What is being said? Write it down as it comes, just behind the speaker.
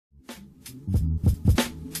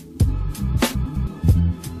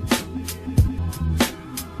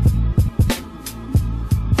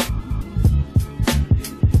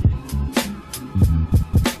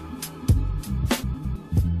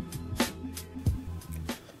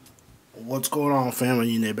What's going on,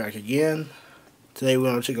 family? Unit back again. Today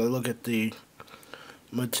we're going to take a look at the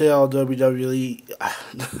Mattel WWE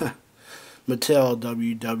Mattel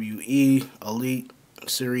WWE Elite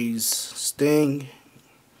Series Sting.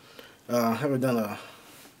 Haven't done a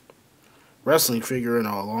wrestling figure in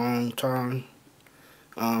a long time.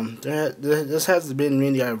 This hasn't been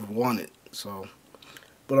many I've wanted.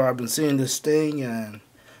 But I've been seeing this Sting and I'm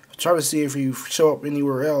trying to see if he show up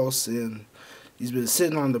anywhere else, and he's been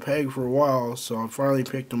sitting on the peg for a while, so I finally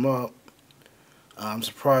picked him up. I'm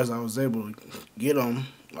surprised I was able to get him.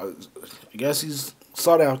 I guess he's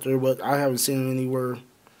sought after, but I haven't seen him anywhere.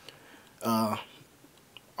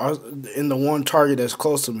 In the one Target that's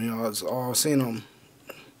close to me, I've seen him,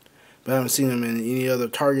 but I haven't seen him in any other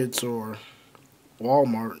Targets or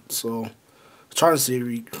Walmart. So I'm trying to see if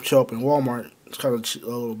he show up in Walmart. It's kind of a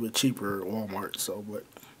little bit cheaper at Walmart.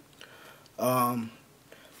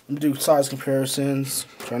 Let me do size comparisons.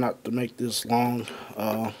 Try not to make this long.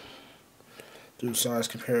 Do size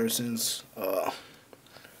comparisons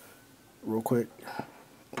real quick.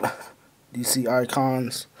 DC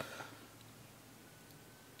icons.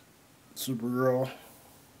 Supergirl.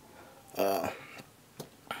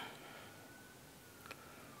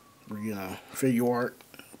 Figure art.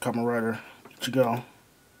 Kamen Rider. Let you go.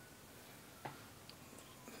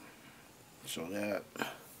 Show that.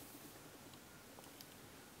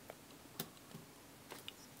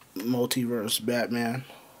 Multiverse Batman.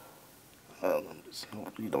 Just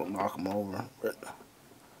hope you don't knock him over. But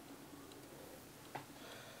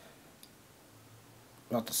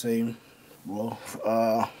about the same. Well,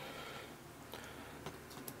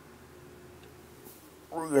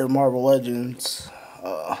 we're at Marvel Legends.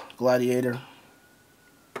 Gladiator.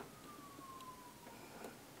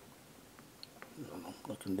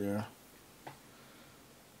 Looking there.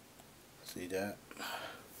 See that.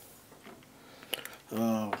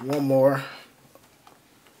 One more.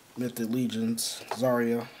 Mythic Legions.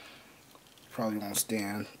 Zarya. Probably won't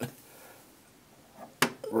stand.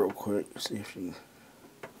 Real quick. See if she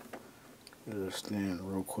can stand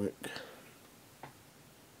real quick.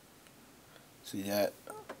 See that?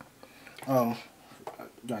 Oh, I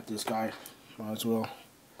got this guy. Might as well.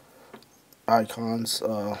 Icons.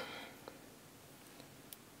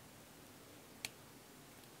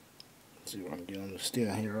 See if I can get on the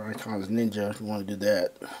stand here. Icons Ninja, if you want to do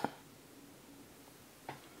that.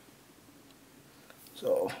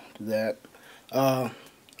 So, do that. I'll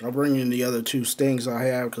bring in the other two Stings I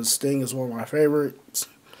have, because Sting is one of my favorites.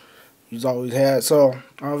 He's always had. So,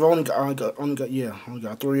 I've only got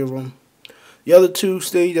three of them. The other two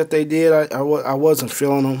Stings that they did, I wasn't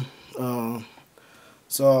feeling them.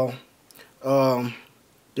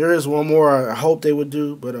 There is one more I hope they would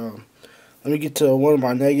do, but let me get to one of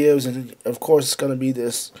my negatives, and of course it's going to be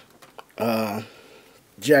this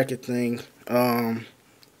jacket thing.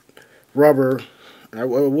 Rubber. I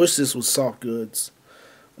wish this was soft goods.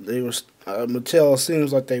 They were Mattel.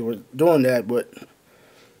 Seems like they were doing that, but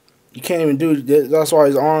you can't even do that. That's why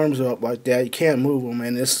his arms are up like that. You can't move them,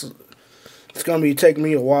 and it's going to be taking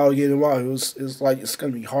me a while to get him off. It's like it's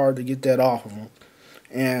going to be hard to get that off of him.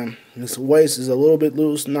 And his waist is a little bit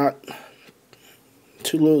loose, not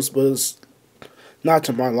too loose, but it's not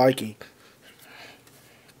to my liking.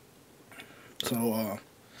 So,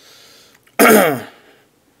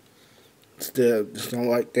 just don't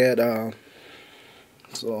like that. I'm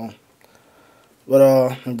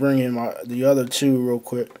bringing the other two real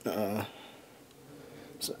quick. The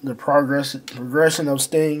progression of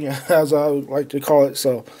Sting, as I would like to call it.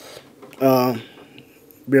 So,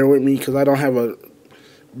 bear with me, because I don't have a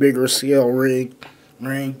bigger scale ring.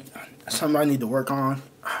 Something I need to work on.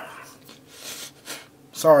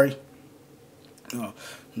 Sorry.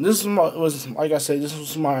 This was like I said. This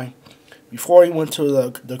was my before he went to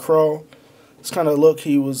the Crow. This kind of look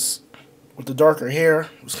he was with the darker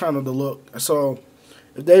hair. Was kind of the look. So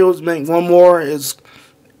if they was make one more, it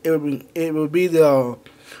would be the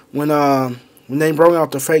when they brought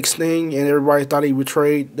out the fake Sting and everybody thought he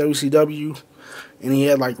betrayed WCW, and he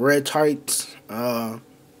had like red tights, kind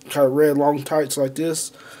of red long tights like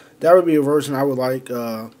this. That would be a version I would like.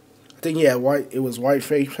 I think he had white. It was white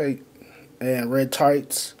fake and red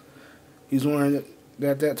tights. He's wearing it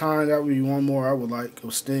at that time. That would be one more I would like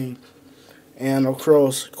of Sting. And of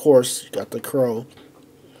course, you got the Crow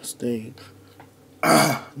Sting.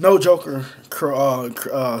 No Joker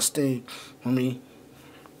Sting for me.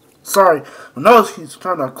 Sorry, my nose keeps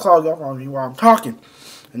trying to clog up on me while I'm talking,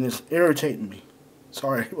 and it's irritating me.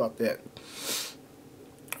 Sorry about that.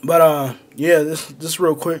 But yeah, this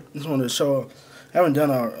real quick. Just wanted to show. I haven't done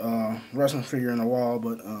a wrestling figure in a while,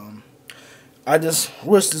 but I just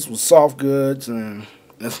wish this was soft goods, and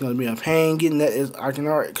That's gonna be a pain getting that. I can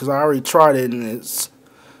already, because I already tried it, and it's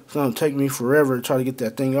gonna take me forever to try to get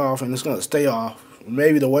that thing off, and it's gonna stay off.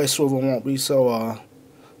 Maybe the waist swivel won't be so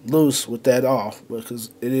loose with that off,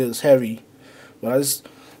 because it is heavy. But I just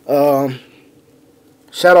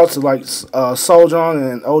shout out to like Sojourn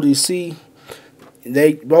and ODC.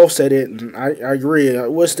 They both said it, and I agree. I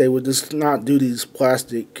wish they would just not do these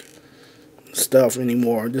plastic stuff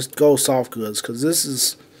anymore. Just go soft goods, because this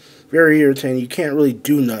is very irritating. You can't really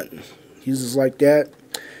do nothing. He's just like that.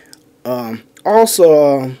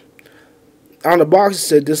 Also, on the box it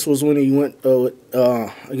said this was when he went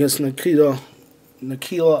against Nikita.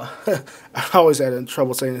 I always had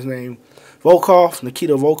trouble saying his name.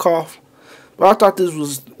 Nikita Volkov. But I thought this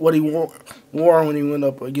was what he wore when he went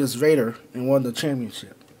up against Vader and won the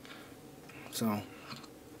championship. So,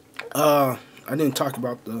 I didn't talk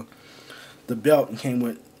about the belt and came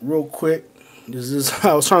with real quick.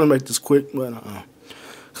 I was trying to make this quick, but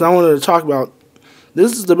because I wanted to talk about,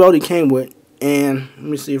 this is the belt he came with, and let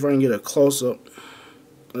me see if I can get a close up.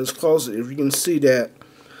 Let's close it. If you can see that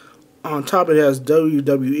on top it has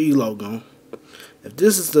WWE logo. If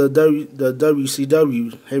this is the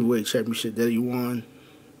WCW Heavyweight Championship that he won,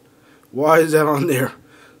 why is that on there?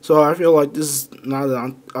 So I feel like this is not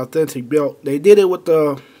an authentic belt. They did it with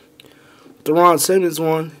the Ron Simmons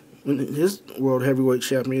one, his World Heavyweight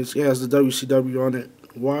Champions. It has the WCW on it.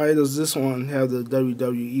 Why does this one have the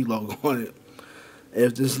WWE logo on it?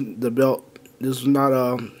 If this was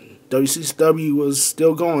not WCW was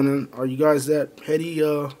still going, and are you guys that petty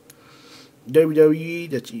WWE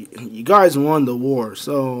that you guys won the war?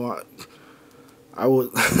 So I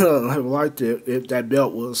would have liked it if that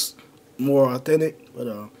belt was more authentic. But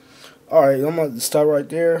all right, I'm gonna stop right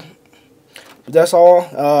there. But that's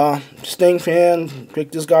all. Sting fan,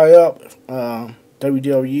 pick this guy up.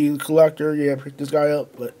 WWE collector, yeah, pick this guy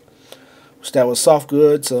up. But that was soft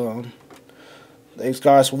goods. Thanks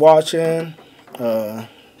guys for watching.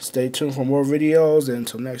 Stay tuned for more videos. And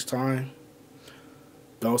until next time,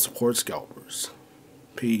 don't support scalpers.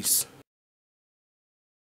 Peace.